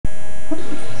The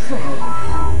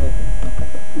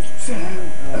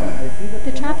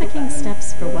trafficking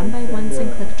steps for 1x1s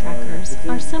and click trackers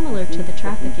are similar to the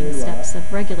trafficking steps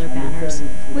of regular banners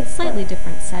with slightly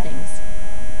different settings.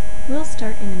 We'll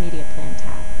start in the Media Plan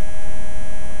tab.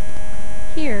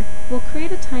 Here, we'll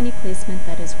create a tiny placement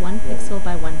that is 1 pixel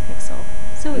by 1 pixel,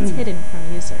 so it's hidden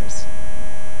from users.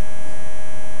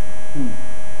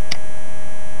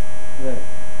 Right.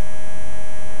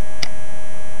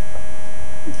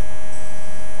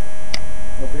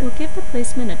 Okay. We'll give the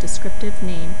placement a descriptive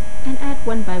name and add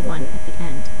 1x1 at the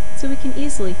end, so we can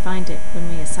easily find it when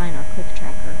we assign our click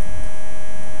tracker.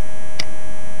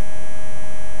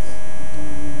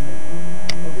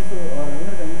 Okay, so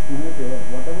Ravindra, can you do me a favor?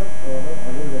 Whatever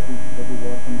order that you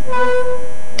got from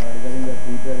regarding the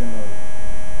prepare and all.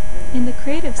 In the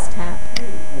Creatives tab,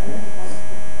 Okay.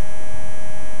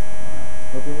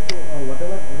 Okay, so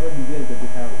whatever details that you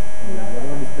have,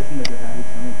 whatever discussion that you have with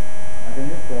Shamik, can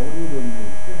you just forward me those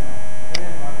mails?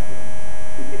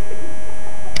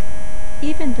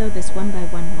 even though this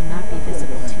 1x1 will not be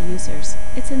visible to users,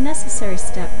 it's a necessary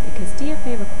step because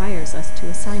DFA requires us to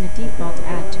assign a default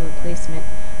ad to a placement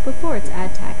before its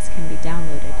ad tags can be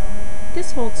downloaded.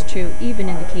 This holds true even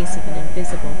in the case of an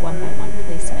invisible 1x1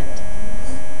 placement.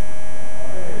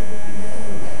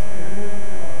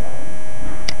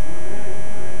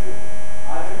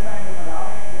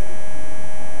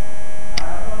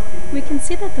 We can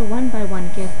see that the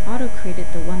 1x1 GIF auto-created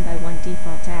the 1x1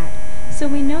 default ad, so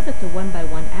we know that the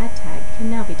 1x1 ad tag can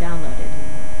now be downloaded.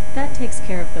 That takes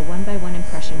care of the 1x1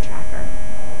 impression tracker.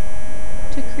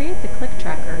 To create the click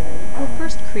tracker, we'll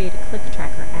first create a click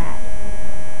tracker ad.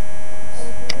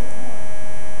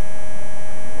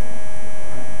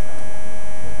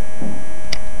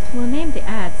 We'll name the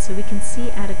ad so we can see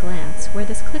at a glance where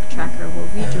this click tracker will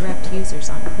redirect users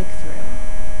on click-through.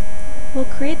 We'll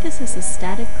create this as a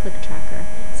static click tracker,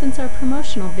 since our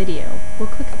promotional video will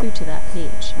click through to that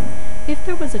page. If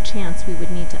there was a chance we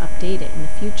would need to update it in the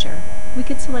future, we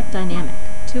could select Dynamic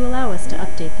to allow us to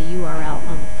update the URL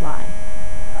on the fly.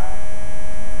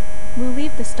 We'll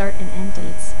leave the start and end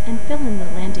dates and fill in the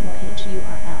landing page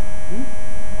URL.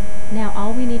 Now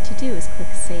all we need to do is click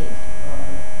Save.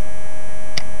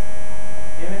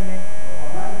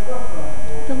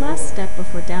 The last step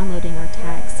before downloading our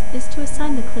tags is to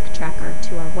assign the click tracker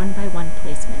to our 1x1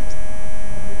 placement.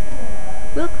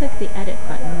 We'll click the Edit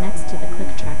button next to the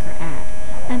click tracker ad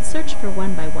and search for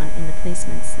 1x1 in the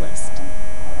placements list.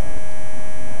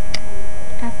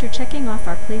 After checking off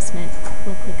our placement,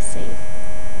 we'll click Save.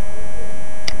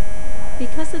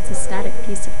 Because it's a static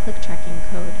piece of click tracking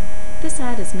code, this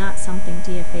ad is not something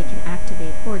DFA can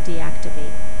activate or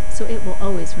deactivate, so it will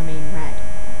always remain red.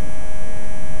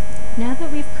 Now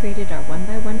that we've created our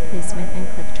 1x1 placement and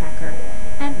click tracker,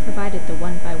 and provided the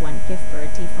 1x1 GIF for a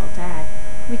default ad,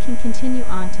 we can continue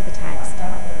on to the Tags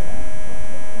tab.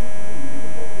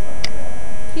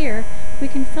 Here, we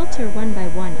can filter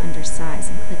 1x1 under Size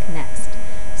and click Next,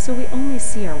 so we only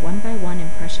see our 1x1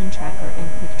 impression tracker and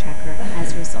click tracker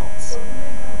as results.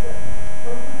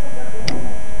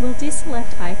 We'll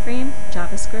deselect iframe,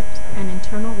 JavaScript, and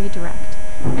internal redirect,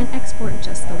 and export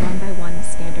just the 1x1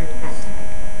 standard ad tag.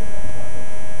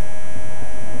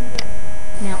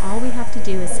 Now all we have to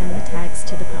do is send the tags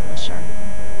to the publisher.